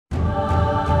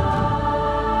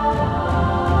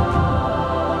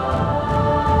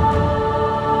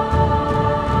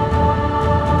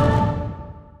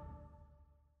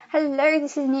Hello,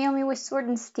 this is Naomi with Sword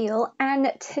and Steel,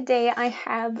 and today I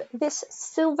have this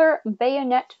Silver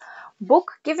Bayonet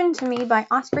book given to me by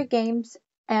Osprey Games,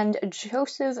 and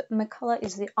Joseph McCullough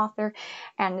is the author,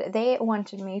 and they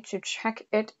wanted me to check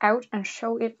it out and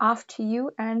show it off to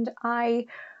you, and I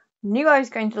knew I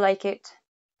was going to like it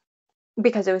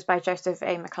because it was by Joseph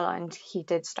A. McCullough and he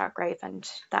did Stargrave, and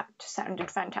that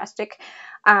sounded fantastic.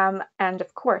 And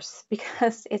of course,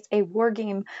 because it's a war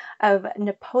game of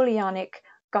Napoleonic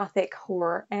Gothic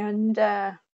horror, and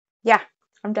yeah,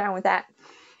 I'm down with that.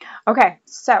 Okay,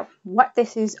 so what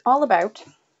this is all about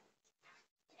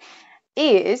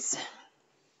is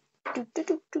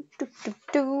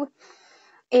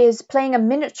playing a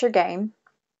miniature game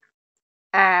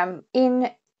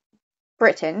in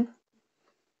Britain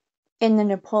in the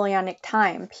Napoleonic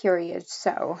time period.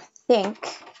 So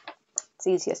it's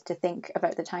easiest to think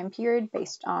about the time period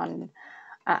based on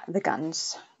the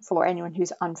guns, for anyone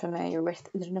who's unfamiliar with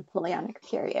the Napoleonic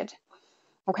period.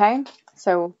 Okay,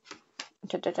 so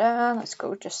let's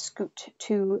go just scoot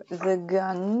to the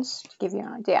guns to give you an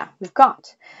idea. We've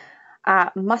got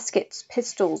muskets,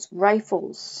 pistols,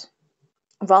 rifles,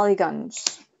 volley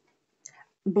guns,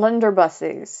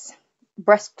 blunderbusses,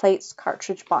 breastplates,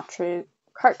 cartridge boxes,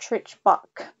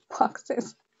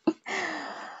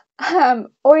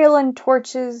 oil and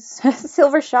torches,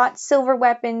 silver shots, silver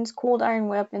weapons, cold iron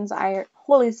weapons,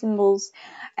 holy symbols,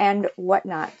 and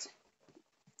whatnot.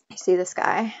 You see this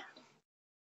guy?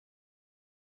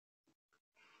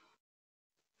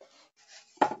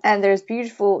 And there's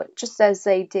beautiful, just as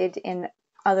they did in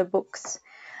other books,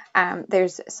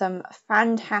 there's some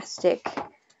fantastic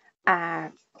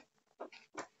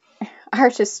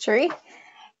artistry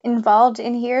involved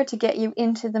in here to get you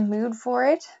into the mood for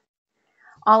it.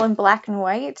 All in black and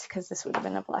white, because this would have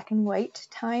been a black and white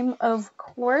time, of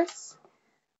course,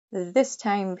 this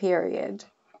time period,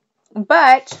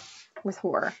 but with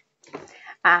horror.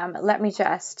 Let me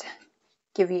just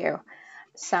give you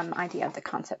some idea of the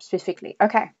concept specifically.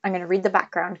 Okay, I'm going to read the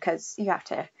background because you have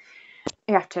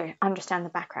to understand the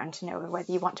background to know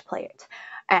whether you want to play it.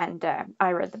 And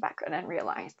I read the background and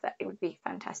realized that it would be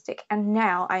fantastic. And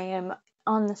now I am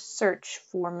on the search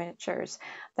for miniatures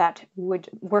that would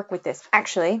work with this.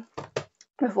 Actually,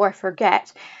 before I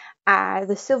forget,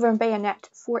 the Silver Bayonet,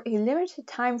 for a limited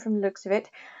time from the looks of it,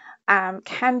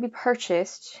 can be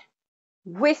purchased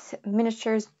with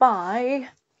miniatures by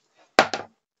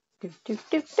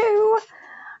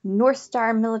North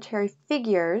Star Military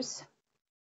Figures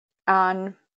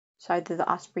on either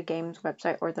the Osprey Games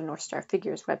website or the North Star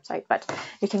Figures website, but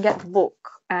you can get the book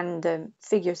and the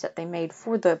figures that they made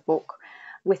for the book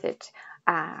with it.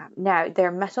 Now,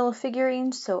 they're metal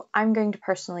figurines, so I'm going to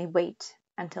personally wait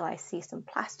until I see some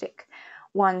plastic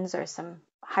ones or some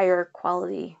higher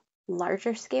quality,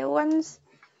 larger scale ones.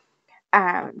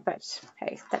 But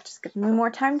hey, that just gives me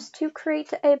more time to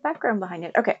create a background behind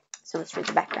it. Okay, so let's read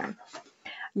the background.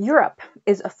 Europe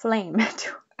is aflame.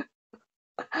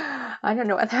 I don't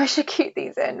know whether I should keep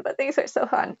these in, but these are so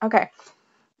fun. Okay,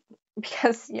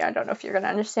 because yeah, I don't know if you're going to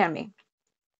understand me.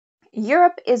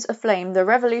 Europe is aflame. The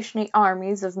revolutionary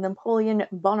armies of Napoleon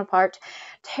Bonaparte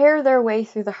tear their way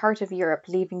through the heart of Europe,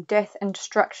 leaving death and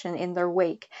destruction in their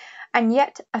wake. And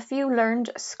yet, a few learned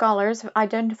scholars have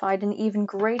identified an even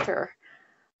greater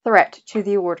threat to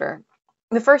the order.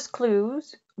 The first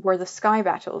clues were the sky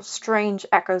battles, strange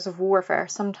echoes of warfare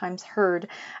sometimes heard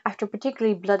after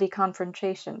particularly bloody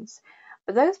confrontations.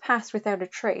 But those passed without a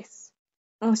trace.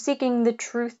 Seeking the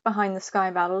truth behind the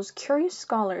sky battles, curious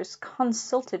scholars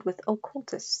consulted with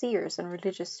occultists, seers, and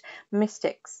religious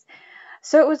mystics.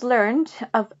 So it was learned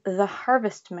of the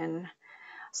harvestmen,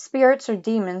 spirits or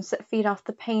demons that feed off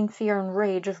the pain, fear, and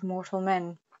rage of mortal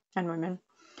men and women,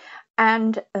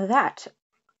 and that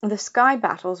the sky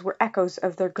battles were echoes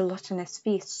of their gluttonous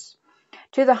feasts.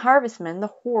 To the harvestmen, the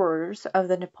horrors of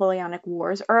the Napoleonic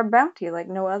Wars are a bounty like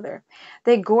no other.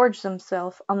 They gorge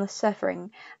themselves on the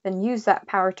suffering, then use that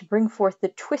power to bring forth the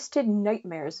twisted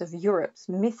nightmares of Europe's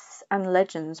myths and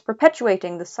legends,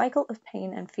 perpetuating the cycle of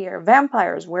pain and fear.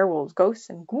 Vampires, werewolves, ghosts,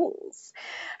 and ghouls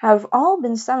have all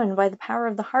been summoned by the power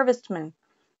of the harvestmen,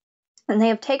 and they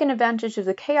have taken advantage of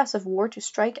the chaos of war to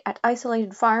strike at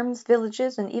isolated farms,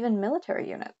 villages, and even military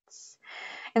units.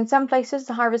 In some places,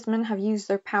 the harvestmen have used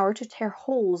their power to tear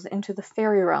holes into the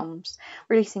fairy realms,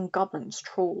 releasing goblins,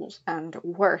 trolls, and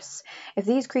worse. If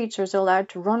these creatures are allowed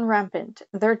to run rampant,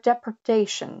 their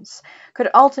depredations could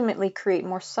ultimately create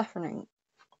more suffering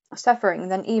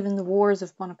than even the wars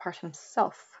of Bonaparte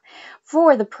himself.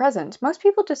 For the present, most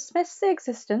people dismiss the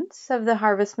existence of the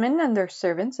harvestmen and their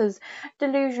servants as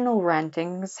delusional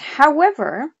rantings.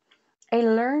 However, a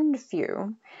learned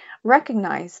few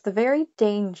recognize the very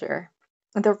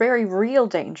real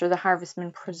danger the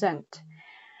harvestmen present.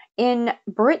 In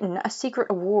Britain, a secret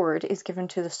award is given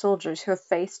to the soldiers who have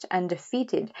faced and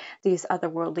defeated these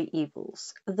otherworldly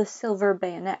evils. The Silver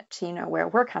Bayonet, you know where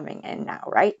we're coming in now,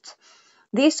 right?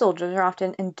 These soldiers are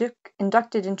often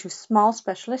inducted into small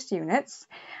specialist units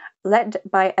led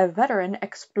by a veteran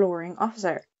exploring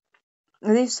officer.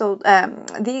 These Silver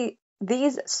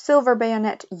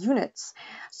Bayonet units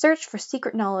search for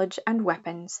secret knowledge and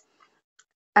weapons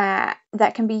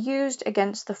that can be used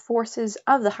against the forces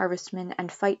of the harvestmen and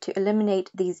fight to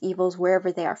eliminate these evils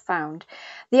wherever they are found.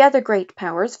 The other great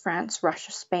powers, France,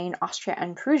 Russia, Spain, Austria,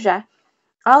 and Prussia,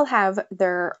 all have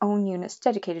their own units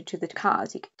dedicated to the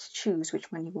cause. You get to choose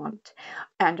which one you want.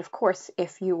 And of course,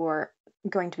 if you're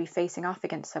going to be facing off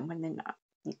against someone, then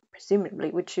you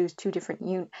presumably would choose two different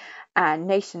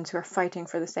nations who are fighting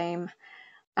for the same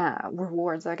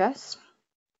rewards, I guess.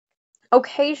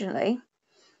 Occasionally,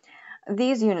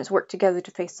 these units work together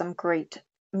to face some great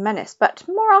menace, but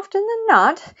more often than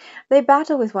not, they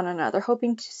battle with one another,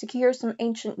 hoping to secure some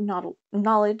ancient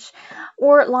knowledge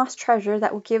or lost treasure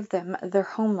that will give their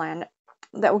homeland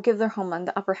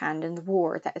the upper hand in the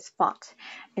war that is fought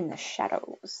in the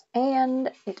shadows.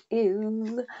 And it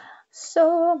is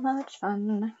so much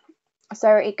fun.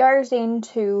 So it goes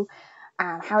into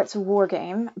how it's a war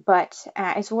game, but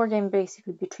it's a war game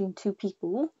basically between two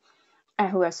people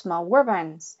who have small war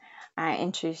bands,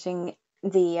 introducing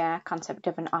the concept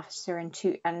of an officer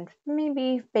and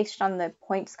maybe based on the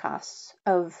points costs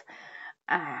of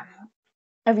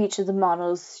each of the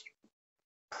models,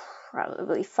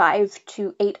 probably 5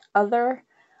 to 8 other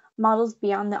models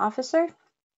beyond the officer.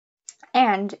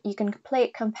 And you can play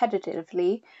it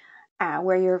competitively,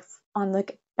 where you're on the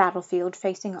battlefield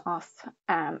facing off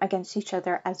against each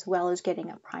other, as well as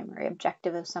getting a primary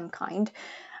objective of some kind.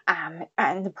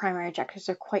 And the primary objectives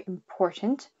are quite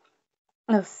important.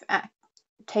 Of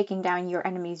taking down your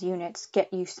enemy's units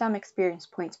get you some experience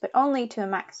points, but only to a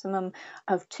maximum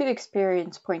of 2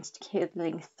 experience points to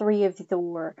killing 3 of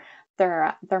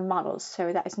their models.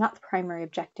 So that is not the primary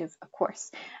objective, of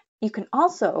course.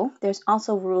 There's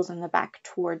also rules in the back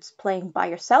towards playing by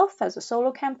yourself as a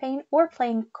solo campaign or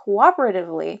playing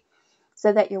cooperatively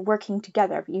so that you're working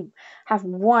together. You have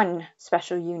one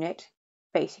special unit,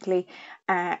 basically,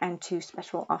 and 2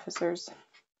 special officers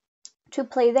to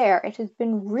play there. It has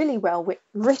been really well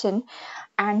written,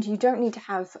 and you don't need to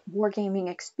have wargaming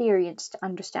experience to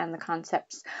understand the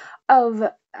concepts of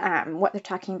what they're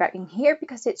talking about in here,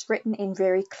 because it's written in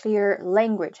very clear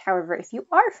language. However, if you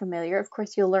are familiar, of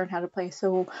course, you'll learn how to play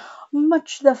so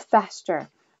much the faster.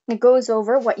 It goes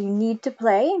over what you need to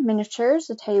play,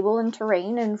 miniatures, a table, and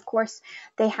terrain, and of course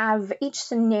each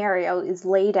scenario is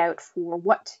laid out for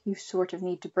what you sort of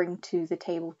need to bring to the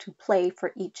table to play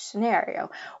for each scenario.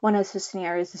 One of the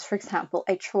scenarios is, for example,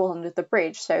 a troll under the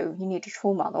bridge, so you need a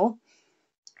troll model,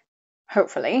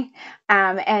 hopefully,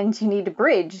 and you need a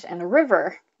bridge and a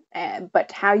river,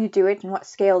 but how you do it and what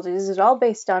scale it is all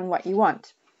based on what you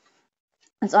want.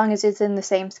 As long as it's in the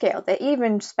same scale. They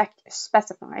even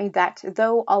specify that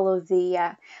though all of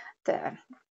the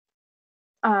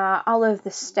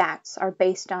stats are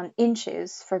based on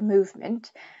inches for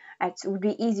movement, it would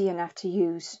be easy enough to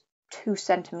use 2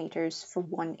 centimeters for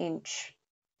 1 inch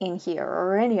in here,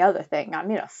 or any other thing. I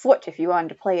mean, a foot if you wanted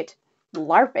to play it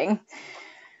LARPing,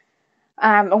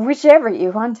 whichever you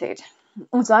wanted.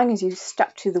 As long as you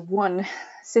stuck to the one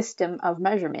system of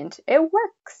measurement, it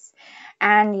works.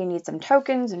 And you need some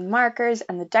tokens and markers,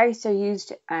 and the dice are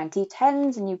used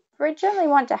D10s, and you generally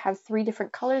want to have 3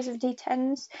 different colors of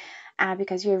D10s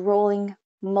because you're rolling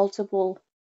multiple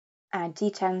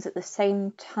D10s at the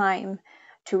same time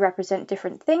to represent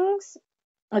different things,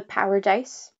 with power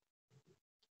dice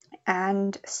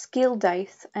and skill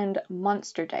dice and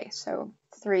monster dice. So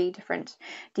 3 different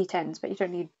D10s, but you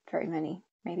don't need very many,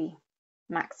 maybe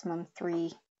maximum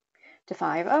 3 to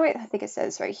 5. Oh wait, I think it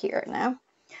says right here now.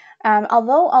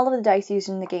 Although all of the dice used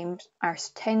in the game are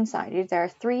 10-sided, there are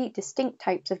 3 distinct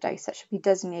types of dice that should be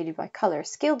designated by color.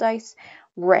 Skill dice,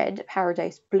 red, power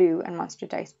dice, blue, and monster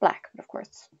dice, black. But of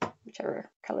course,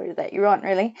 whichever color that you want,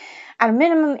 really. At a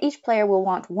minimum, each player will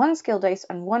want 1 skill dice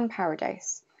and 1 power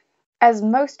dice, as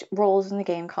most rolls in the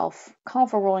game call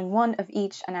for rolling 1 of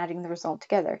each and adding the result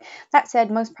together. That said,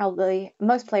 most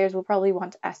players will probably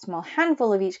want a small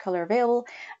handful of each color available,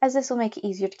 as this will make it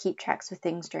easier to keep tracks of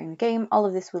things during the game. All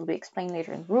of this will be explained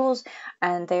later in the rules,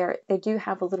 and they do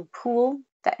have a little pool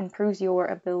that improves your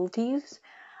abilities,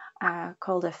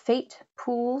 called a fate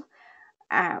pool,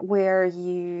 where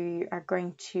you are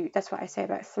going to, that's what I say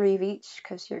about 3 of each,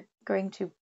 because you're going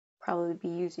to probably be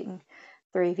using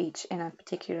 3 of each in a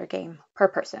particular game per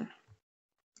person.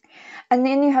 And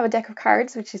then you have a deck of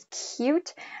cards, which is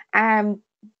cute.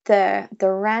 The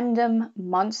random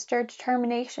monster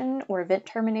determination or event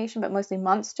termination, but mostly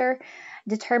monster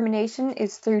determination,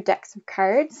 is through decks of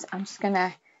cards. I'm just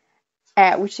gonna,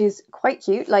 which is quite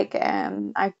cute. Like,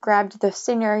 I grabbed the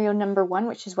scenario number 1,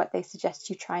 which is what they suggest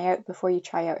you try out before you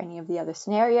try out any of the other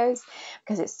scenarios,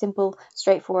 because it's simple,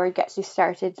 straightforward, gets you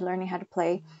started learning how to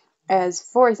play. As,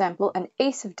 for example, an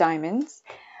ace of diamonds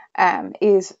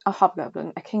is a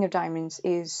hobgoblin. A king of diamonds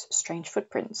is strange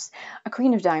footprints. A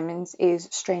queen of diamonds is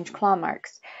strange claw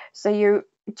marks. So you,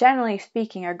 generally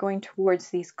speaking, are going towards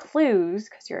these clues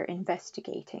because you're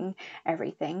investigating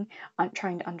everything,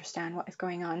 trying to understand what is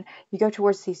going on. You go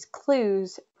towards these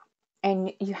clues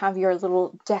and you have your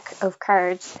little deck of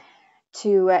cards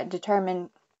to determine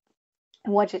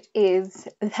what it is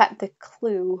that the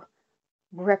clue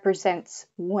represents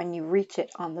when you reach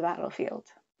it on the battlefield.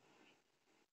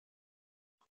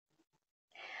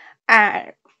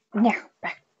 Now,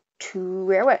 back to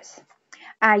where I was.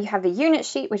 You have a unit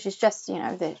sheet, which is just,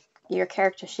 your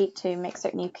character sheet to make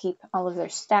certain you keep all of their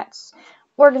stats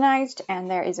organized,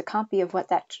 and there is a copy of what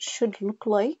that should look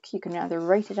like. You can either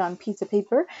write it on a piece of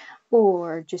paper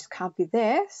or just copy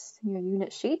this, your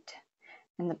unit sheet,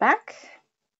 in the back.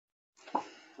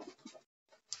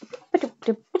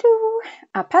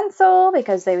 A pencil,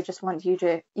 because they would just want you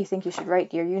think you should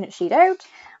write your unit sheet out.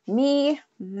 Me,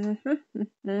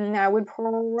 I would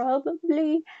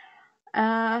probably,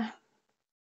 I'd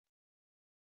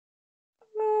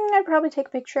probably take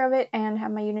a picture of it and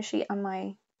have my unit sheet on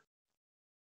my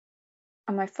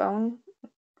phone,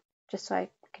 just so I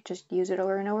could just use it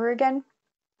over and over again.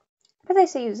 But they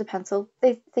say use a pencil.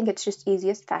 They think it's just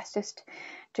easiest, fastest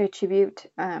to attribute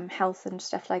health and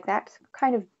stuff like that.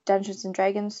 Kind of Dungeons and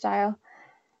Dragons style.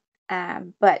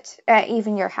 But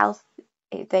even your health,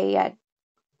 the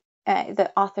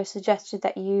author suggested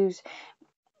that you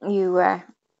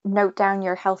note down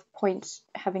your health points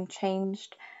having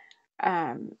changed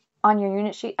on your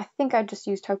unit sheet. I think I'd just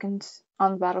use tokens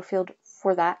on the battlefield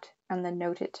for that and then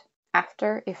note it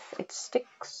after if it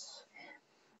sticks.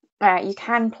 You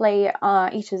can play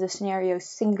each of the scenarios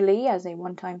singly as a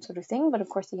one-time sort of thing, but of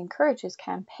course he encourages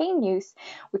campaign use,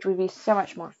 which would be so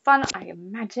much more fun, I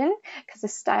imagine, because the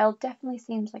style definitely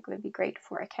seems like it would be great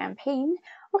for a campaign.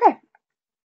 Okay.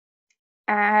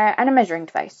 And a measuring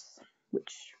device,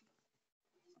 which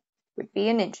would be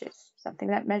in inches, something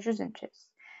that measures inches,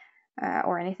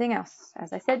 or anything else.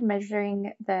 As I said,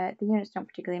 measuring the units don't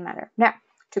particularly matter. Now,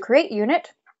 to create a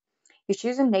unit, you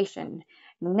choose a nation.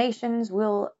 Nations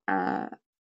will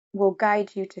guide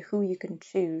you to who you can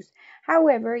choose.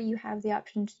 However, you have the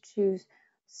option to choose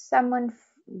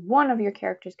one of your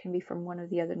characters can be from one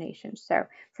of the other nations. So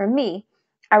for me,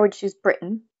 I would choose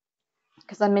Britain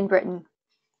because I'm in Britain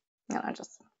and I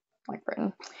just like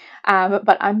Britain.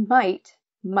 But I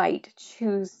might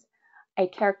choose a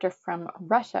character from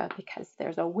Russia because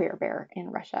there's a werebear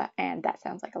in Russia and that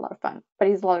sounds like a lot of fun, but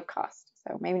he's a lot of cost,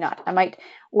 so maybe not.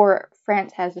 Or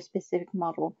France has a specific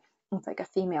model. It's like a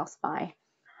female spy.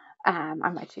 I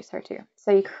might choose her too.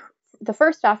 So the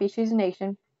first off, you choose a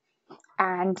nation,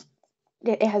 and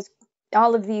it has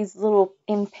all of these little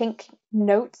in pink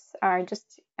notes are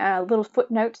just little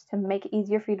footnotes to make it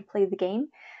easier for you to play the game,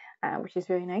 which is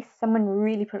really nice. Someone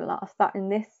really put a lot of thought in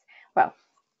this. Well,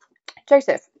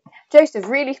 Joseph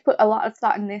really put a lot of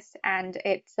thought in this, and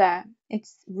it's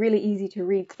really easy to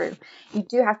read through. You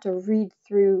do have to read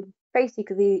through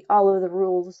basically all of the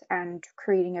rules and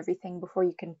creating everything before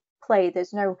you can play.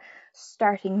 There's no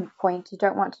starting point. You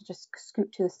don't want to just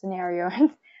scoot to the scenario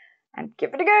and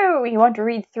give it a go. You want to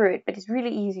read through it, but it's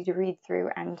really easy to read through,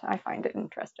 and I find it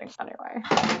interesting anyway.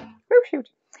 Oh shoot.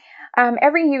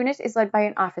 Every unit is led by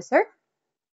an officer.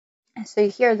 So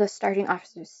here are the starting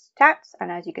officer's stats,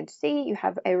 and as you can see, you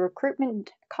have a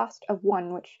recruitment cost of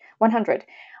 100,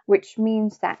 which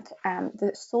means that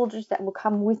the soldiers that will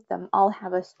come with them all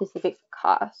have a specific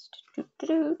cost.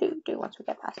 Once we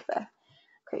get past the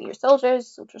create your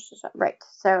soldiers, right?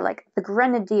 So like the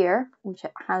grenadier, which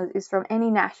is from any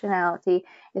nationality,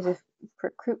 is a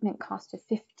recruitment cost of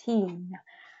 15,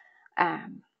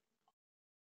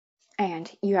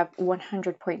 and you have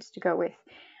 100 points to go with.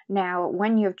 Now,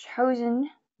 when you have chosen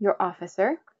your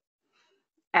officer,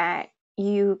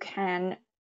 you can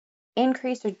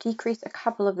increase or decrease a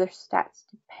couple of their stats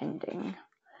depending.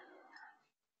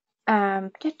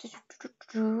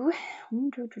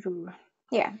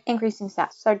 Increasing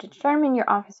stats. So to determine your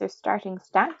officer's starting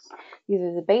stats, these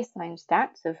are the baseline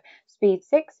stats of speed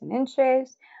 6 in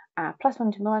inches,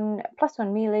 +1 to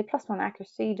 +1 melee, +1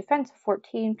 accuracy, defense of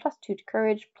 14, +2 to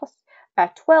courage, plus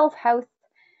 12 health,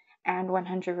 and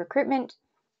 100 recruitment.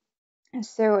 And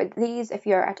so these, if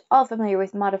you're at all familiar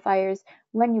with modifiers,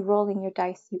 when you're rolling your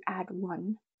dice, you add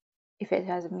 1 if it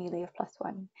has a melee of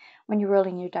 +1. When you're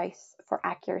rolling your dice for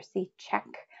accuracy check,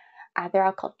 they're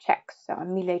all called checks. So a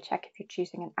melee check, if you're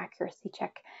choosing an accuracy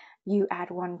check, you add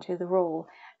 1 to the roll.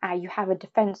 You have a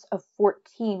defense of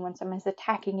 14 when someone's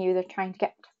attacking you. They're trying to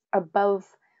get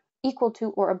equal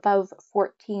to or above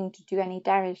 14 to do any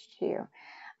damage to you.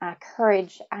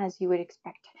 Courage, as you would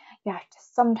expect. You have to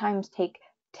sometimes take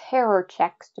terror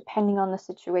checks depending on the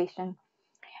situation,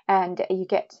 and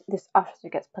this officer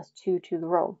gets +2 to the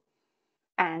roll,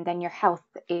 and then your health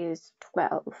is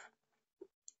 12.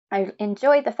 I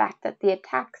enjoy the fact that the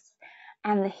attacks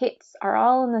and the hits are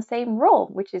all in the same roll,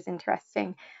 which is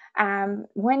interesting.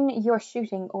 When you're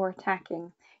shooting or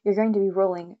attacking, you're going to be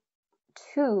rolling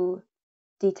 2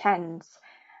 d10s,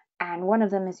 and one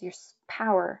of them is your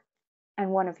power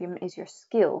and one of them is your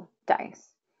skill dice.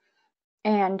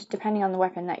 And depending on the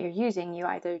weapon that you're using, you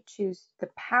either choose the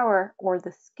power or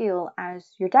the skill as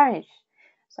your damage.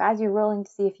 So as you're rolling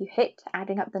to see if you hit,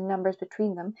 adding up the numbers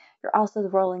between them, you're also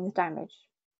rolling the damage.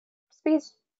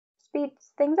 Speeds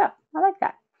things up. I like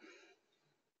that.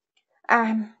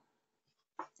 And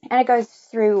it goes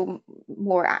through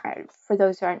more, for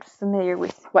those who aren't familiar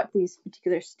with what these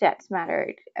particular stats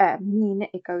mean,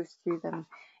 it goes through them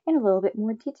in a little bit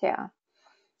more detail.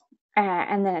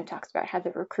 And then it talks about how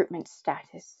the recruitment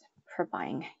status for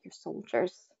buying your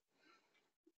soldiers.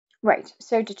 Right,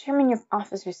 so determine your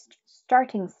officer's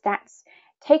starting stats.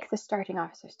 Take the starting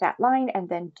officer stat line and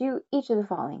then do each of the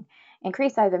following.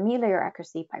 Increase either melee or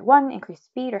accuracy by 1, increase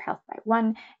speed or health by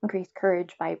 1, increase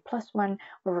courage by +1,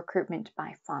 or recruitment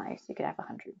by 5. So you could have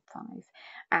 105.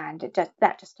 And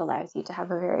that just allows you to have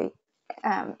a very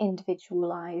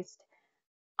individualized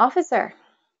officer.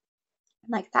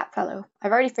 Like that fellow.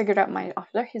 I've already figured out my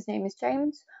officer. His name is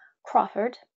James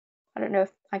Crawford. I don't know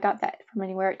if I got that from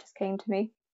anywhere. It just came to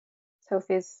me. So if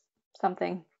it's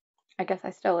something, I guess I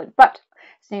stole it. But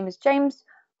his name is James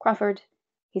Crawford.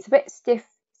 He's a bit stiff,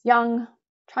 young,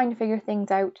 trying to figure things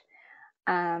out,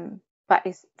 but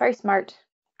is very smart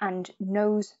and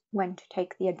knows when to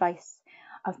take the advice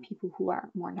of people who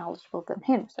are more knowledgeable than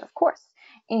him. So of course,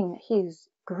 in his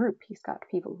group, he's got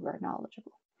people who are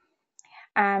knowledgeable.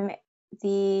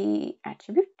 The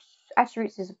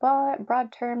attributes is a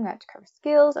broad term that covers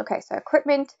skills. Okay, so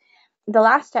equipment. The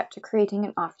last step to creating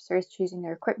an officer is choosing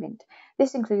their equipment.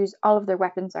 This includes all of their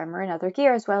weapons, armor, and other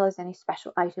gear, as well as any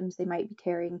special items they might be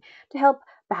carrying to help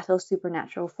battle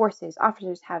supernatural forces.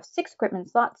 Officers have 6 equipment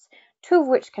slots, 2 of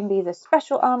which can be the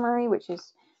special armory, which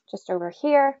is just over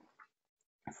here,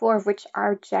 4 of which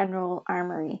are general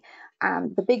armory.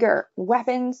 The bigger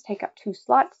weapons take up 2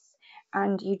 slots,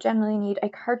 and you generally need a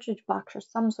cartridge box or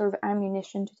some sort of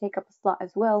ammunition to take up a slot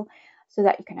as well, so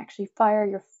that you can actually fire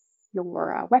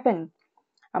your weapon.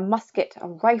 A musket, a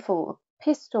rifle, a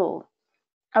pistol,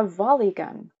 a volley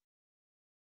gun,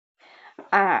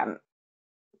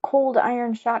 cold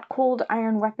iron shot, cold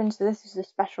iron weapon. So this is the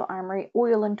special armory.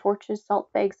 Oil and torches,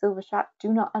 salt bags, silver shot. Do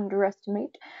not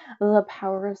underestimate the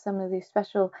power of some of these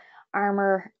special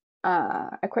armor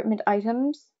equipment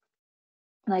items,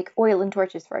 like oil and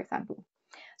torches, for example.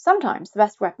 Sometimes the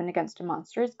best weapon against a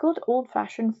monster is good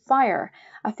old-fashioned fire.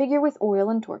 A figure with oil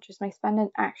and torches may spend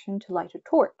an action to light a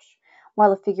torch.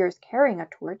 While a figure is carrying a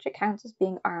torch, it counts as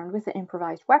being armed with an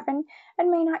improvised weapon and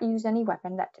may not use any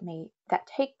weapon that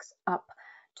takes up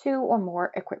 2 or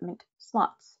more equipment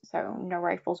slots. So no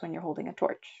rifles when you're holding a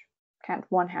torch. Can't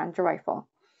one-hand your rifle.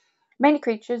 Many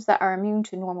creatures that are immune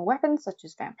to normal weapons, such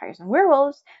as vampires and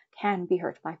werewolves, can be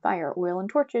hurt by fire. Oil and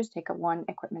torches take up 1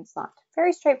 equipment slot.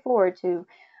 Very straightforward to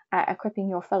equipping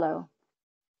your fellow.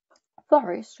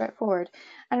 Very straightforward.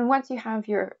 And once you have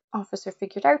your officer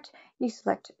figured out, you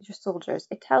select your soldiers.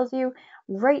 It tells you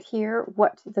right here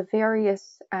what the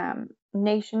various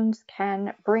nations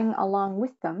can bring along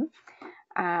with them.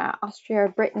 Austria,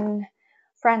 Britain,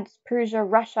 France, Persia,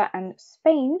 Russia, and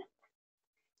Spain.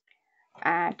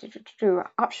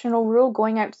 Optional rule,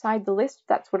 going outside the list.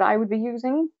 That's what I would be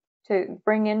using to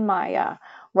bring in my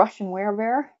Russian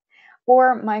werebear.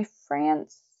 Or my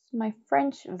French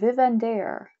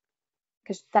vivandaire,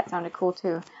 because that sounded cool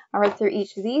too. I read through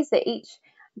each of these. They each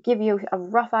give you a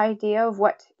rough idea of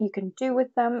what you can do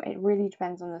with them. It really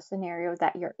depends on the scenario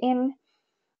that you're in.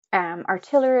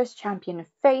 Artillerist, champion of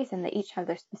faith, and they each have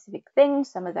their specific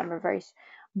things. Some of them are very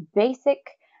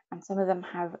basic, and some of them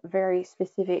have very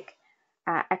specific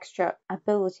extra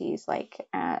abilities, like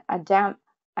a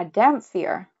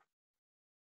Damphier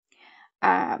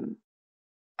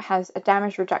has a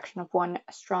damage reduction of 1,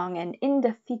 strong and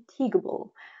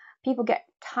indefatigable. People get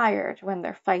tired when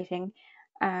they're fighting,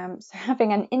 So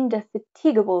having an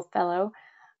indefatigable fellow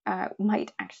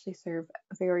might actually serve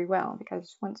very well,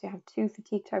 because once you have 2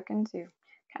 fatigue tokens, you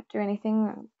can't do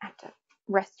anything, have to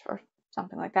rest or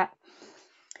something like that.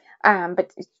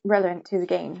 But it's relevant to the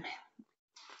game.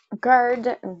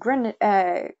 Guard,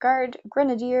 Grenadier,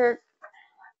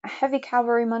 Heavy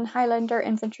Cavalryman, Highlander,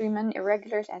 Infantryman,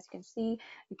 Irregulars. As you can see,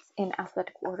 it's in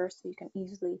alphabetical order, so you can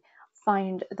easily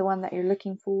find the one that you're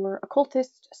looking for.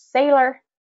 Occultist, Sailor.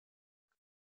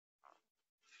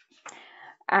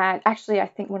 And actually, I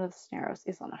think one of the scenarios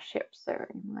is on a ship, so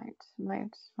you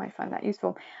might find that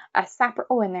useful. A sapper.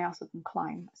 Oh, and they also can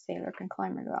climb. A sailor can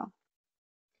climb really well.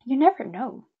 You never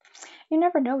know. You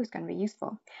never know who's going to be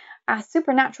useful. A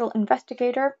supernatural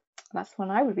investigator. That's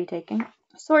one I would be taking.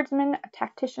 A swordsman, a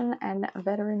tactician, and a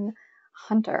veteran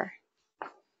hunter.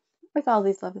 With all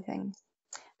these lovely things.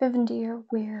 Vivendeer,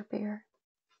 werebear.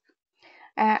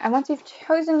 And once you've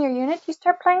chosen your unit, you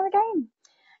start playing the game.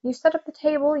 You set up the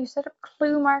table, you set up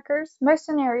clue markers. Most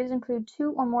scenarios include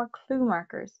 2 or more clue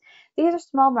markers. These are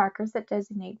small markers that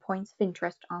designate points of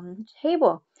interest on the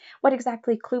table. What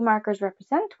exactly clue markers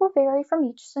represent will vary from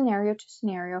each scenario to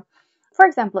scenario. For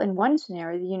example, in one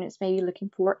scenario, the units may be looking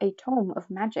for a tome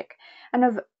of magic,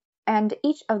 and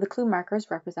each of the clue markers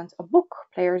represents a book.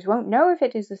 Players won't know if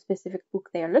it is a specific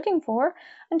book they are looking for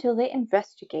until they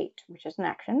investigate, which is an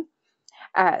action,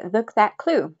 that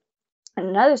clue. In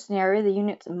another scenario, the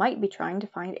units might be trying to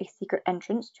find a secret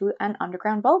entrance to an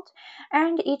underground vault,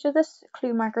 and each of the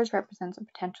clue markers represents a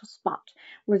potential spot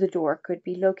where the door could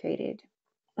be located.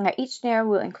 Now, each scenario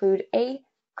will include a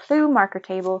clue marker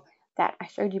table that I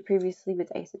showed you previously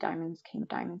with Ace of Diamonds, King of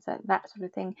Diamonds, that sort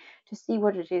of thing, to see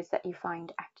what it is that you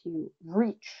find after you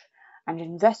reach and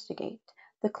investigate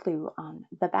the clue on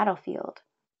the battlefield.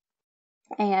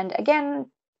 And again,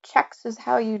 checks is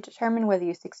how you determine whether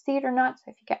you succeed or not.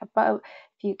 So if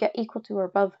you get equal to or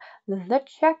above the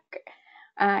check,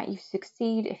 you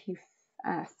succeed. If you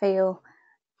fail,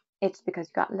 it's because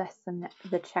you got less than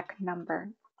the check number.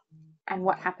 And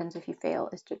what happens if you fail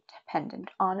is dependent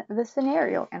on the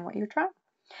scenario and what you're trying.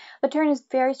 The turn is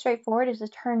very straightforward. It's a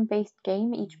turn-based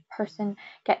game. Each person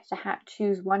gets to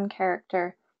choose one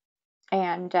character,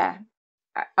 and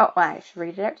I should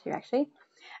read it out to you actually.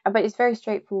 But it's very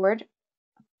straightforward.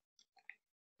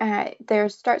 There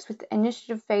starts with the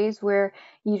initiative phase, where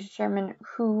you determine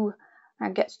who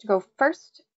gets to go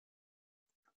first,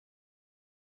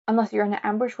 unless you're in an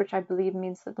ambush, which I believe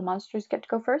means that the monsters get to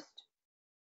go first,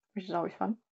 which is always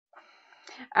fun.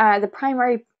 The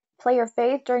primary player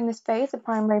phase. During this phase, the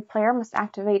primary player must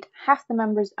activate half the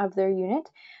members of their unit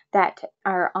that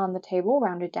are on the table,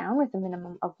 rounded down with a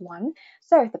minimum of 1.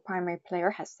 So if the primary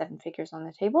player has 7 figures on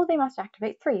the table, they must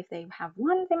activate 3. If they have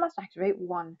 1, they must activate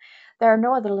 1. There are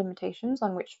no other limitations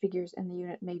on which figures in the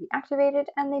unit may be activated,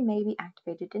 and they may be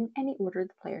activated in any order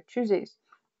the player chooses.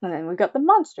 And then we've got the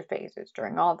monster phases.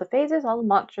 During all the phases, all the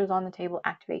monsters on the table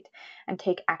activate and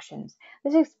take actions.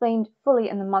 This is explained fully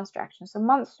in the monster actions. So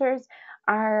monsters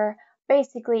are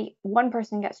basically one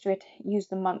person gets to use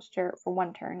the monster for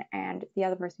one turn, and the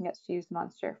other person gets to use the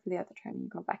monster for the other turn, and you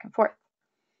go back and forth.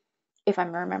 If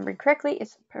I'm remembering correctly,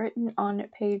 it's written on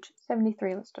page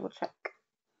 73. Let's double check.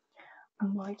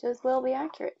 Might as well be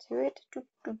accurate to it.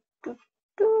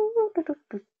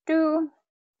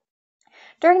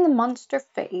 During the monster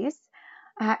phase,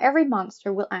 every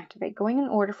monster will activate, going in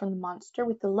order from the monster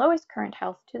with the lowest current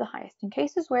health to the highest. In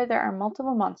cases where there are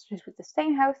multiple monsters with the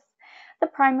same health, the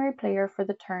primary player for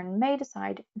the turn may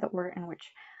decide the order in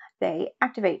which they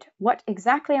activate. What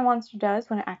exactly a monster does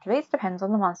when it activates depends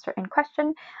on the monster in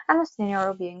question and the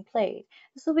scenario being played.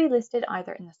 This will be listed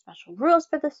either in the special rules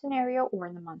for the scenario or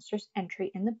in the monster's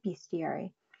entry in the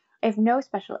bestiary. If no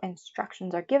special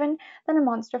instructions are given, then a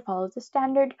monster follows the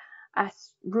standard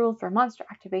rule for monster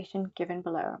activation given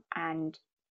below. And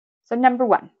so number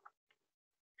 1,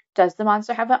 does the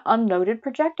monster have an unloaded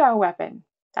projectile weapon?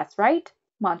 That's right,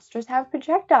 monsters have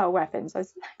projectile weapons.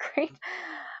 Isn't that great?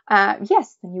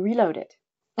 Yes, then you reload it.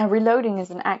 Now reloading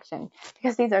is an action.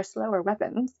 Because these are slower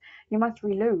weapons, you must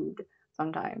reload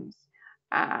sometimes.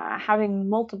 Having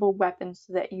multiple weapons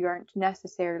so that you aren't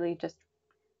necessarily just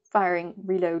firing,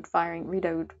 reload, and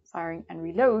reload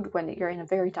when you're in a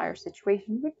very dire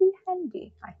situation would be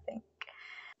handy, I think.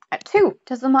 2.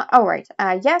 Does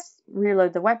the yes,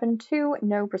 reload the weapon. 2.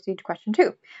 No, proceed to question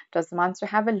 2. Does the monster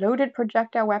have a loaded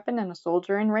projectile weapon and a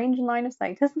soldier in range and line of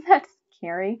sight? Isn't that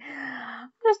scary?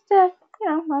 Just,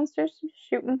 monsters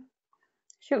shooting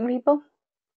people.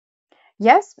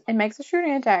 Yes, it makes a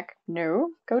shooting attack. No,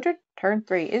 go to turn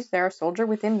 3. Is there a soldier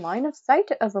within line of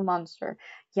sight of a monster?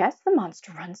 Yes, the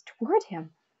monster runs toward him.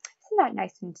 Isn't that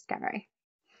nice and scary?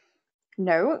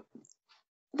 No,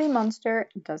 The monster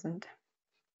doesn't.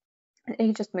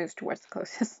 He just moves towards the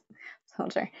closest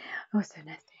soldier. Oh, so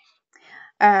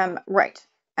nasty. Right.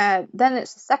 Then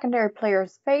it's the secondary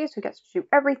player's phase, who gets to do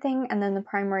everything, and then the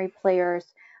primary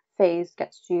player's phase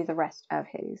gets to do the rest of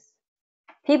his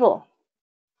people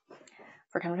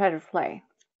for competitive play.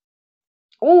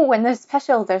 Oh, and there's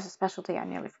a specialty, I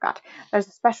nearly forgot. There's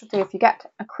a specialty if you get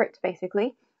a crit,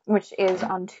 basically, which is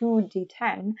on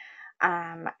 2d10,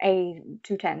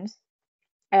 two tens,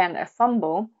 and a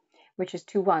fumble, which is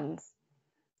 2 1s.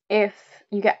 If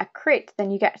you get a crit,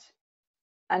 then you get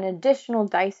an additional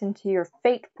dice into your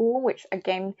fate pool, which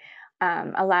again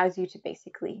allows you to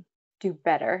basically do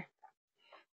better,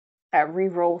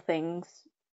 re-roll things,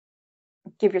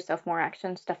 give yourself more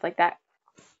action, stuff like that.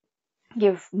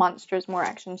 Give monsters more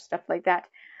action, stuff like that.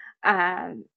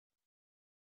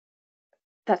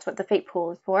 That's what the fate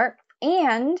pool is for.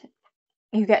 And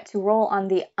you get to roll on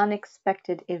the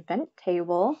unexpected event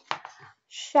table.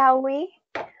 Shall we?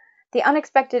 The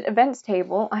unexpected events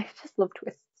table, I just love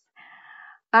twists,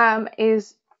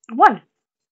 is 1.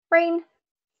 Rain.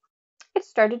 It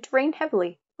started to rain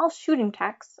heavily. All shooting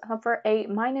attacks suffer a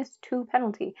 -2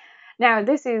 penalty. Now, it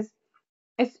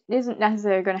isn't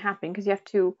necessarily going to happen because you have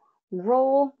to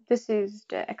roll. This is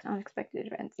the unexpected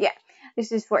events. Yeah,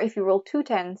 this is for if you roll 2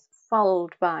 10s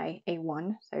followed by a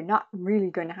 1. So not really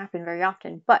going to happen very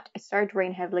often, but it started to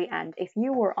rain heavily, and if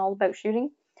you were all about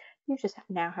shooting, you just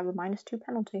now have a -2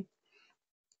 penalty.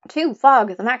 2.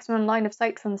 Fog. The maximum line of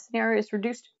sight from the scenario is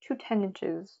reduced to 10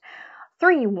 inches.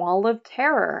 3. Wall of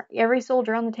Terror. Every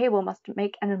soldier on the table must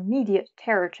make an immediate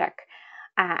terror check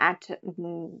at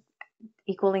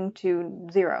equaling to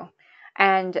 0.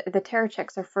 And the terror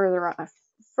checks are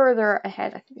further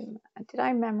ahead. Did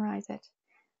I memorize it?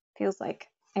 Feels like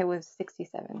it was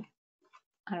 67.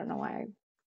 I don't know why. I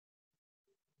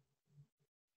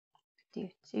do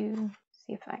to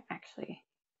see if I actually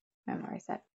memorized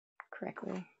that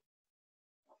correctly.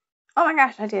 Oh my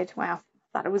gosh, I did. Wow.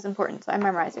 Thought it was important, so I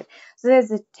memorized it. So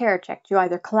there's a terror check. You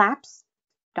either collapse,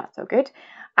 not so good,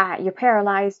 you're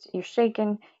paralyzed, you're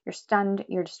shaken, you're stunned,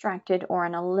 you're distracted, or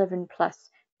an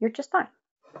 11+, you're just fine.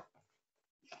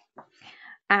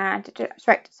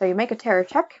 Right, so you make a terror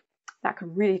check. That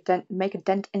could really make a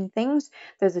dent in things.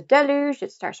 There's a deluge.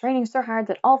 It starts raining so hard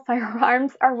that all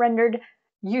firearms are rendered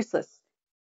useless.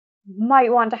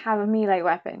 Might want to have a melee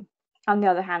weapon. On the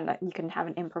other hand, you can have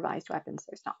an improvised weapon, so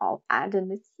it's not all bad,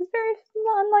 and it's very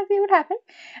unlikely it would happen.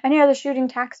 Any other shooting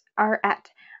attacks are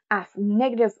at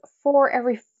 -4.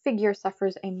 Every figure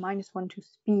suffers a -1 to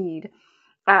speed.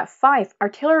 5.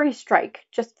 Artillery strike,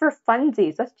 just for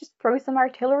funsies. Let's just throw some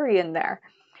artillery in there.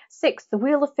 6. The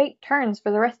Wheel of Fate turns.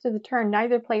 For the rest of the turn,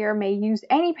 neither player may use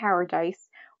any power dice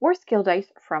or skill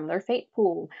dice from their fate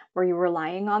pool. Were you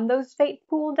relying on those fate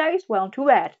pool dice? Well, too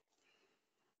bad.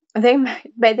 They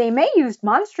may use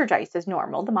monster dice as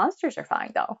normal. The monsters are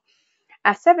fine, though.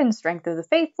 7. Strength of the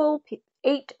Faithful.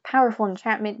 8. Powerful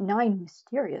enchantment. 9.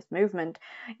 Mysterious movement.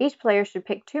 Each player should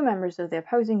pick 2 members of the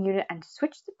opposing unit and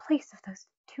switch the place of those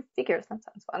 2 figures. That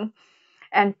sounds fun.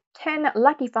 And 10.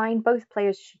 Lucky Find. Both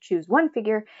players should choose 1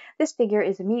 figure. This figure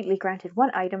is immediately granted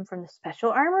 1 item from the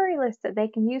special armory list that they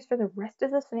can use for the rest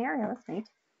of the scenario. That's neat.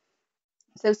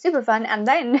 So super fun. And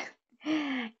then,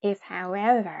 if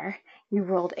however you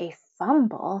rolled a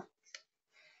fumble,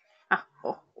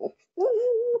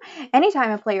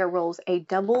 anytime a player rolls a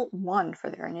double 1 for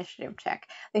their initiative check,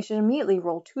 they should immediately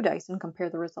roll 2 dice and compare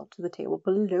the result to the table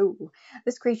below.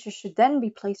 This creature should then be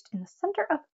placed in the center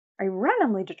of a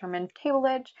randomly determined table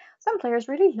edge. Some players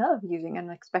really love using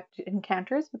unexpected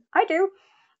encounters. I do.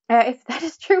 If that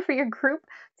is true for your group,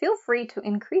 feel free to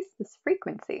increase this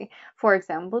frequency. For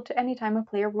example, to any time a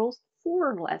player rolls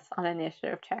 4 or less on an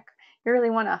initiative check. You really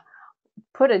want to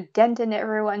put a dent in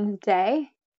everyone's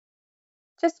day?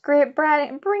 Just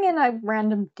bring in a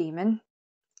random demon.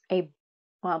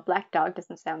 Black dog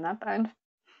doesn't sound that bad.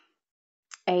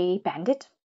 A bandit.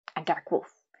 A dark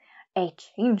wolf. A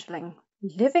changeling.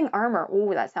 Living armor.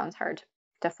 Oh, that sounds hard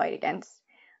to fight against.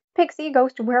 Pixie,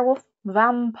 ghost, werewolf,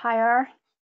 vampire.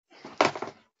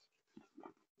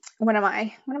 What am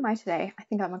I? What am I today? I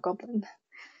think I'm a goblin.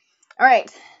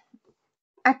 Alright.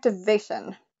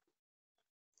 Activation.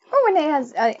 Oh, and it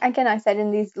has, again, I said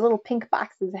in these little pink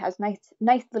boxes, it has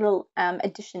nice little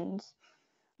additions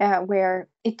where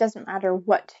it doesn't matter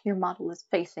what your model is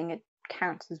facing, it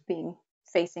counts as being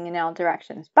facing in all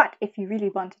directions. But if you really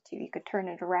wanted to, you could turn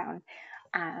it around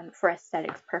for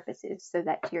aesthetics purposes so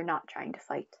that you're not trying to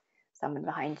fight someone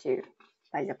behind you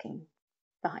by looking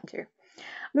behind you.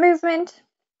 Movement.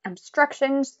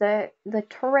 obstructions. The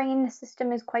terrain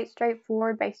system is quite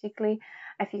straightforward. Basically,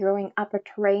 if you're going up a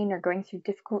terrain or going through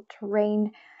difficult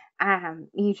terrain,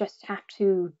 you just have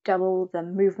to double the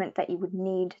movement that you would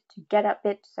need to get up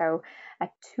it. So a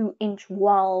 2-inch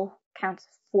wall counts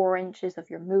as 4 inches of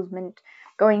your movement.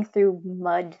 Going through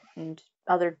mud and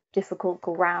other difficult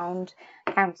ground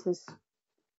counts as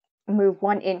move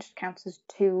 1 inch counts as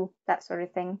 2, that sort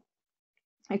of thing.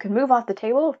 You can move off the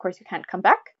table. Of course, you can't come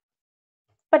back,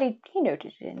 but he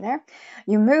noted it in there.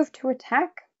 You move to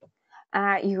attack.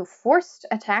 You forced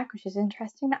attack, which is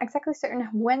interesting. Not exactly certain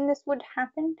when this would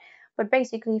happen, but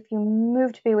basically, if you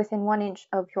move to be within 1 inch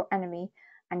of your enemy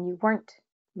and you weren't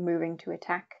moving to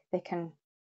attack, they can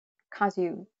cause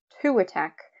you to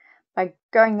attack by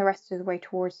going the rest of the way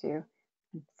towards you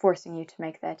and forcing you to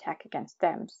make the attack against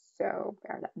them. So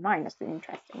bear that in mind. That's an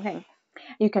interesting thing.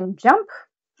 You can jump.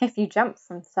 If you jump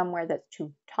from somewhere that's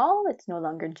too tall, it's no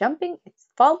longer jumping, it's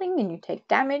falling and you take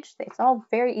damage. It's all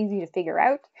very easy to figure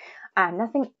out.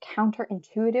 Nothing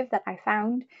counterintuitive that I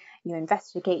found. You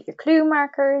investigate your clue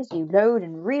markers, you load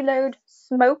and reload,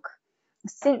 smoke.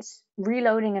 Since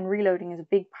reloading and reloading is a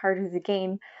big part of the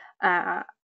game,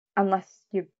 unless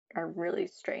you are really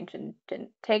strange and didn't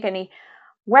take any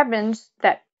weapons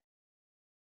that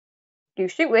you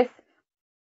shoot with,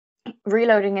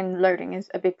 reloading and loading is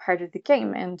a big part of the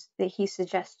game, and he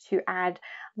suggests to add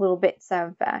little bits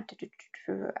of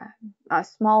a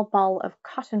small ball of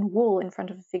cotton wool in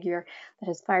front of a figure that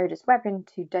has fired his weapon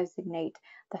to designate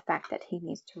the fact that he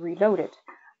needs to reload it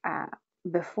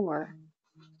before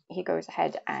he goes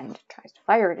ahead and tries to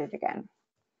fire it again.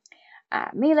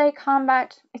 Melee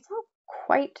combat, it's all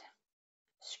quite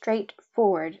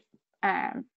straightforward.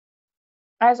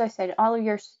 As I said, all of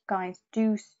your guys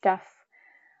do stuff.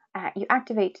 You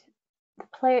activate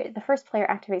the first player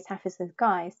activates half of his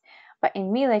guys, but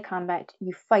in melee combat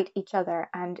you fight each other,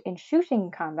 and in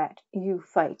shooting combat you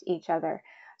fight each other.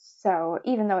 So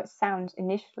even though it sounds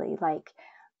initially like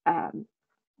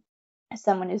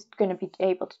someone is going to be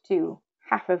able to do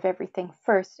half of everything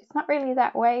first, it's not really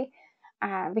that way,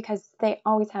 because they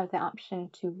always have the option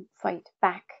to fight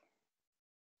back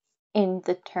in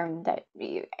the turn that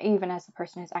even as the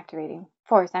person is activating.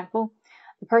 For example,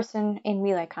 the person in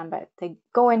melee combat, they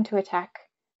go into attack,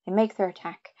 they make their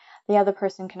attack. The other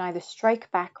person can either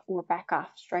strike back or back off.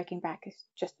 Striking back is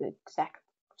just the exact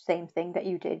same thing that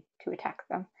you did to attack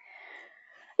them.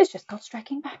 It's just called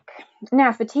striking back.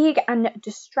 Now, fatigue and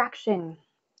distraction.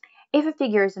 If a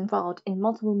figure is involved in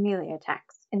multiple melee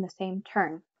attacks in the same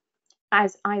turn,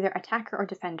 as either attacker or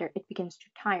defender, it begins to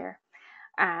tire.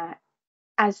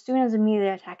 As soon as a melee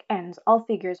attack ends, all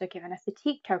figures are given a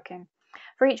fatigue token.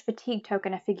 For each fatigue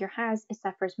token a figure has, it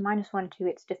suffers -1 to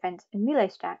its defense and melee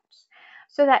stats,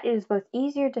 so that it is both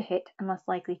easier to hit and less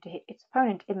likely to hit its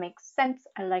opponent. It makes sense.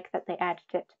 I like that they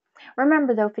added it.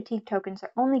 Remember though, fatigue tokens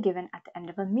are only given at the end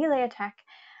of a melee attack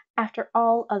after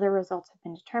all other results have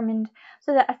been determined,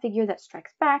 so that a figure that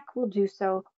strikes back will do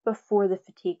so before the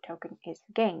fatigue token is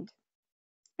regained.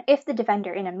 If the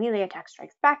defender in a melee attack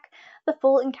strikes back, the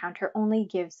full encounter only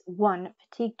gives 1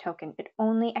 fatigue token. It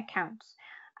only counts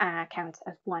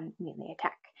as 1 melee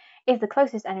attack. If the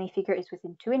closest enemy figure is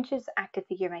within 2 inches, the active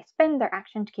figure may spend their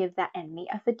action to give that enemy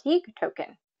a fatigue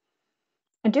token.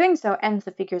 Doing so ends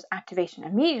the figure's activation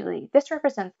immediately. This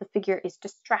represents the figure is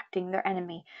distracting their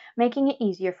enemy, making it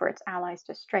easier for its allies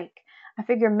to strike. A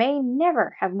figure may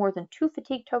never have more than 2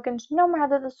 fatigue tokens, no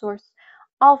matter the source.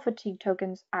 All fatigue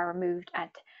tokens are removed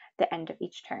at the end of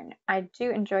each turn. I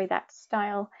do enjoy that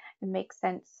style. It makes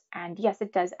sense. And yes,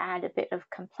 it does add a bit of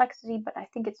complexity, but I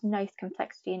think it's nice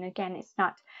complexity. And again, it's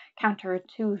not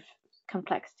counterintuitive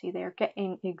complexity. They're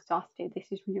getting exhausted.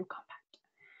 This is real combat.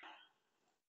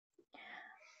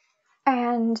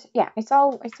 And yeah, it's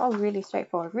all really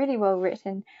straightforward, really well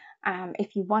written.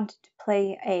 If you wanted to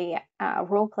play a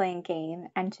role-playing game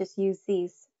and just use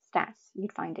these stats,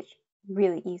 you'd find it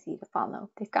really easy to follow.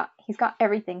 He's got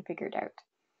everything figured out.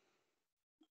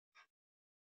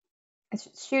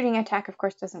 Shooting attack, of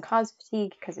course, doesn't cause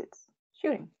fatigue because it's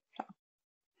shooting. So.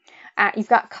 You've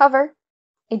got cover.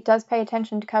 It does pay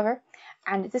attention to cover,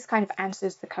 and this kind of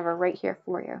answers the cover right here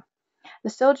for you. The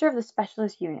soldier of the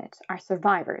specialist units are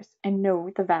survivors and know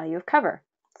the value of cover.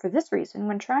 For this reason,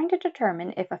 when trying to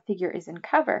determine if a figure is in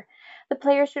cover, the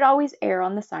player should always err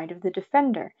on the side of the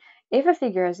defender. If a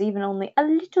figure has even only a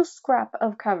little scrap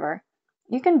of cover,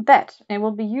 you can bet it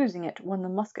will be using it when the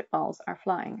musket balls are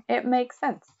flying. It makes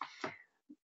sense.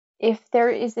 If there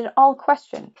is at all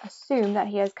question, assume that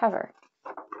he has cover.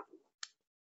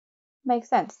 Makes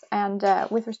sense. And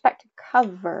with respect to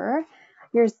cover,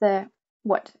 here's the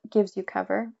what gives you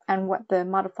cover and what the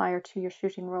modifier to your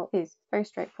shooting roll is. Very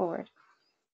straightforward.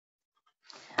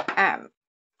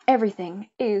 Everything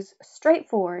is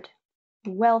straightforward,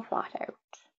 well thought out.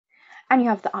 And you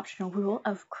have the optional rule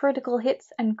of critical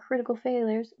hits and critical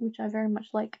failures, which I very much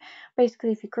like.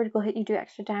 Basically, if you critical hit, you do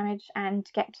extra damage and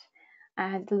get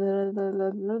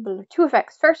 2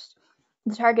 effects. First,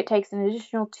 the target takes an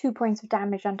additional 2 points of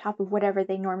damage on top of whatever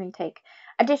they normally take.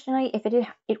 Additionally, if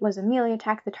it was a melee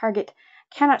attack, the target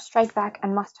cannot strike back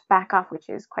and must back off, which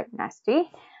is quite nasty.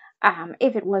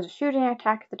 If it was a shooting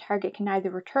attack, the target can neither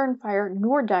return fire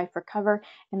nor dive for cover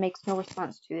and makes no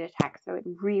response to the attack, so it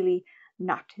really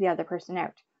knocked the other person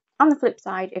out. On the flip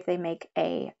side, if they make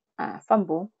a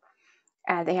fumble,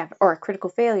 or a critical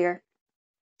failure,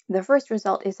 the first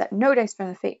result is that no dice from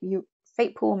the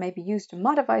fate pool may be used to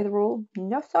modify the roll.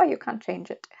 No, so you can't change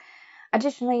it.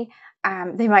 Additionally,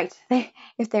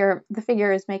 if the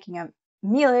figure is making a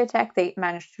melee attack, they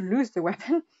manage to lose their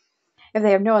weapon. If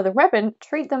they have no other weapon,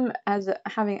 treat them as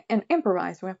having an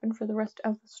improvised weapon for the rest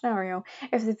of the scenario.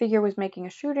 If the figure was making a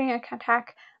shooting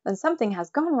attack, then something has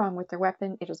gone wrong with their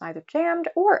weapon. It is either jammed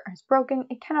or is broken.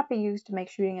 It cannot be used to make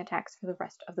shooting attacks for the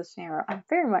rest of the scenario. I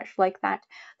very much like that.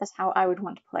 That's how I would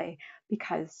want to play,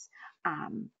 because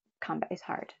combat is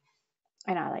hard.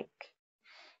 And I like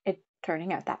it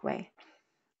turning out that way.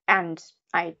 And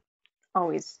I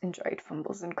always enjoyed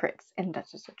fumbles and crits in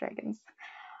Dungeons & Dragons.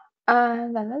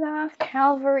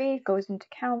 Cavalry goes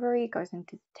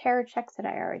into terror checks that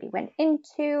I already went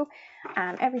into.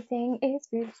 Everything is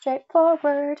really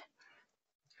straightforward.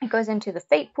 It goes into the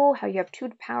fate pool, how you have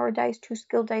 2 power dice, 2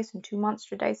 skill dice, and 2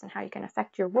 monster dice, and how you can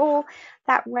affect your roll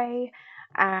that way.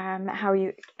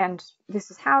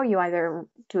 This is how you either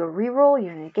do a reroll,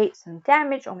 you negate some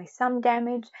damage, only some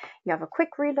damage. You have a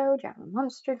quick reload, you have a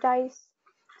monster dice.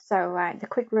 So the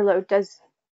quick reload does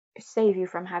save you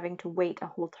from having to wait a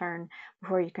whole turn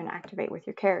before you can activate with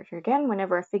your character. Again,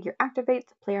 whenever a figure activates,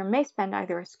 the player may spend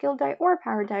either a skill die or a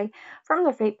power die from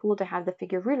their fate pool to have the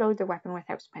figure reload their weapon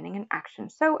without spending an action.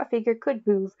 So a figure could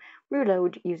move,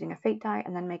 reload using a fate die,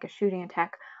 and then make a shooting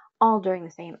attack all during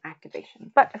the same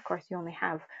activation. But of course, you only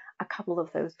have a couple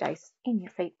of those dice in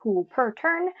your fate pool per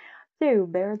turn, so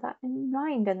bear that in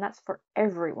mind, and that's for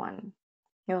everyone.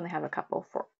 You only have a couple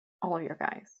for all of your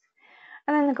guys.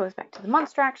 And then it goes back to the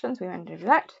monster actions. We went into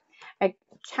that. It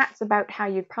chats about how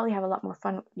you'd probably have a lot more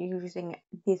fun using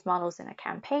these models in a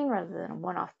campaign rather than a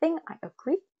one-off thing. I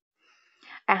agree.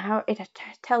 And how it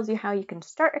tells you how you can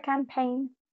start a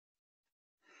campaign.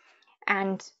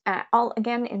 And all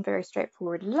again in very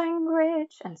straightforward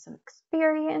language and some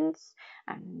experience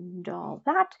and all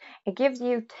that. It gives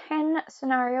you 10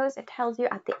 scenarios. It tells you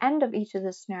at the end of each of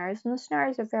the scenarios, and the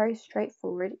scenarios are very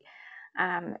straightforward.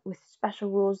 With special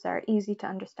rules that are easy to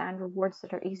understand, rewards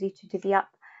that are easy to divvy up.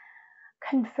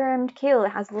 Confirmed kill.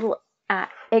 It has a little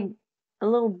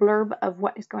blurb of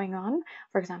what is going on.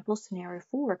 For example, scenario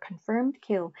 4, confirmed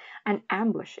kill. An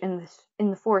ambush in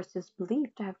the forest is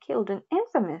believed to have killed an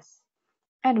infamous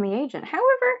enemy agent.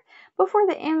 However, before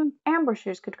the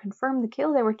ambushers could confirm the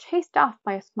kill, they were chased off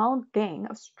by a small gang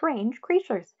of strange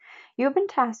creatures. You have been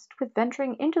tasked with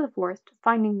venturing into the forest,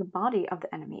 finding the body of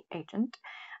the enemy agent,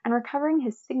 and recovering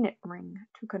his signet ring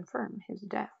to confirm his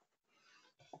death.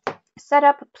 Set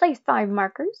up, place 5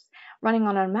 markers, running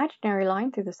on an imaginary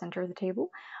line through the center of the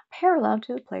table, parallel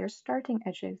to the player's starting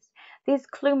edges. These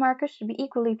clue markers should be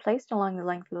equally placed along the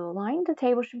length of the line. The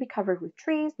table should be covered with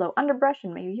trees, low underbrush,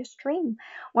 and maybe a stream.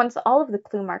 Once all of the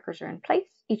clue markers are in place,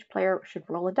 each player should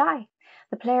roll a die.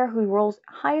 The player who rolls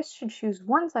highest should choose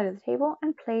one side of the table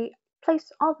and place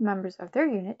all the members of their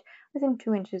unit within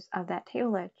 2 inches of that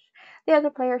table edge. The other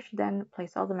player should then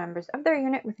place all the members of their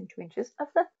unit within 2 inches of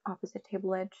the opposite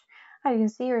table edge. As you can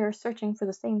see, we are searching for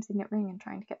the same signet ring and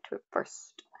trying to get to it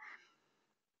first.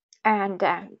 And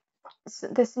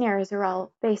the scenarios are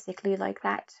all basically like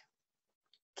that.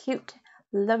 Cute,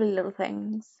 lovely little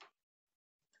things.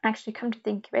 Actually, come to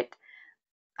think of it,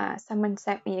 someone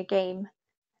sent me a game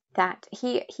that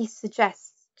he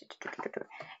suggests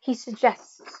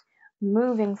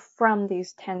moving from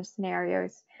these 10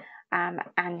 scenarios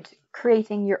and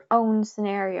creating your own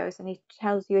scenarios, and he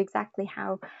tells you exactly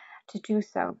how to do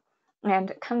so.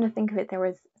 And come to think of it, there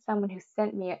was someone who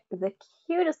sent me the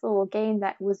cutest little game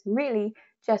that was really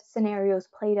just scenarios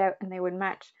played out, and they would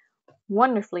match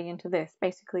wonderfully into this.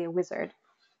 Basically, a wizard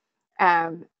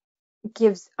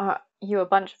gives you a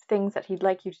bunch of things that he'd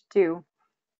like you to do,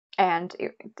 and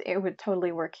it would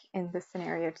totally work in this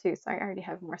scenario too. So I already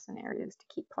have more scenarios to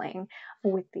keep playing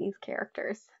with these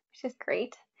characters, which is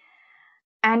great.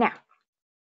 And now,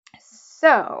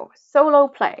 so solo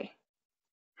play.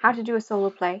 How to do a solo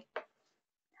play.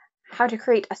 how to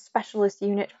create a specialist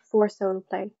unit for solo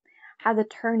play, how the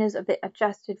turn is a bit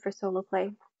adjusted for solo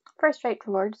play. Very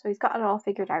straightforward, so he's got it all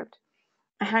figured out.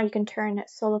 And how you can turn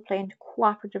solo play into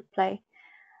cooperative play,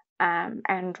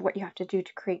 and what you have to do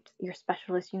to create your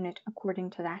specialist unit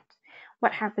according to that.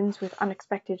 What happens with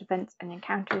unexpected events and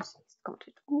encounters, he's got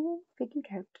it all figured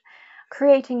out.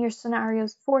 Creating your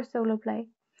scenarios for solo play,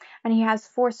 and he has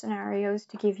 4 scenarios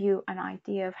to give you an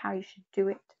idea of how you should do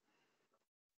it.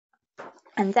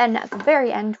 And then at the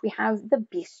very end, we have the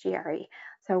bestiary.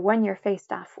 So when you're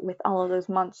faced off with all of those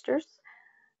monsters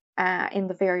in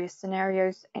the various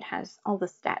scenarios, it has all the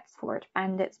stats for it.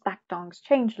 Bandits, backdogs,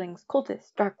 changelings,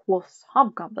 cultists, dark wolves,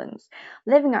 hobgoblins,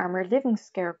 living armor, living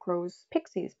scarecrows,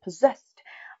 pixies, possessed,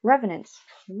 revenants,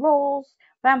 trolls,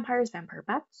 vampires, vampire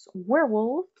bats,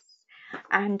 werewolves,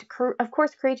 and of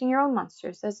course creating your own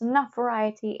monsters. There's enough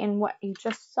variety in what you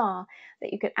just saw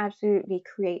that you could absolutely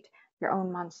create your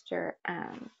own monster,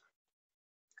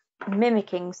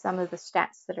 mimicking some of the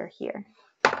stats that are here.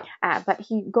 But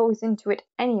he goes into it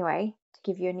anyway to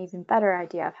give you an even better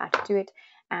idea of how to do it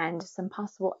and some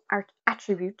possible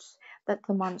attributes that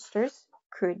the monsters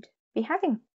could be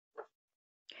having.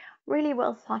 Really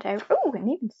well thought out. Oh, and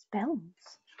even spells.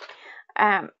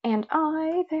 And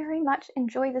I very much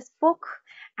enjoy this book,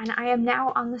 and I am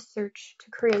now on the search to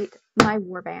create my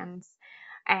warbands.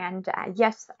 And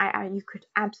yes, you could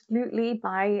absolutely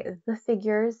buy the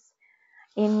figures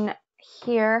in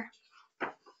here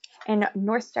in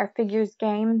North Star Figures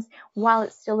Games while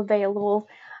it's still available.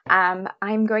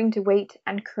 I'm going to wait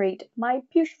and create my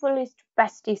beautifulest,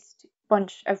 bestest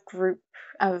bunch of group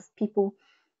of people,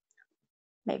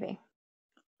 maybe.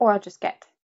 Or I'll just get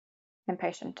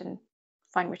impatient and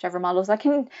find whichever models I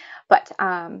can. But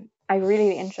I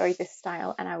really enjoy this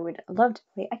style, and I would love to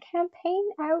play a campaign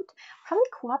out. Probably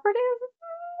cooperative.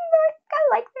 I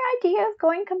like the idea of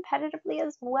going competitively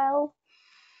as well.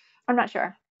 I'm not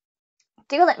sure.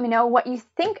 Do let me know what you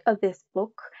think of this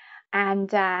book,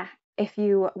 and if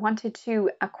you wanted to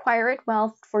acquire it,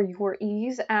 well, for your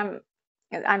ease, I'm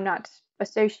not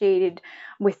associated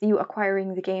with you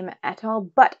acquiring the game at all,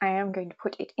 but I am going to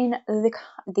put it in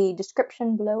the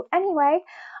description below anyway.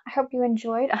 I hope you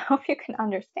enjoyed. I hope you can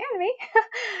understand me,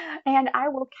 and I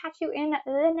will catch you in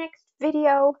the next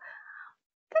video.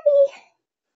 Bye!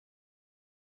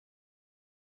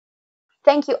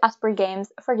 Thank you, Osprey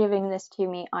Games, for giving this to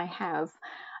me. I've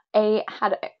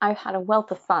had a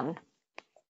wealth of fun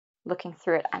looking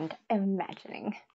through it and imagining.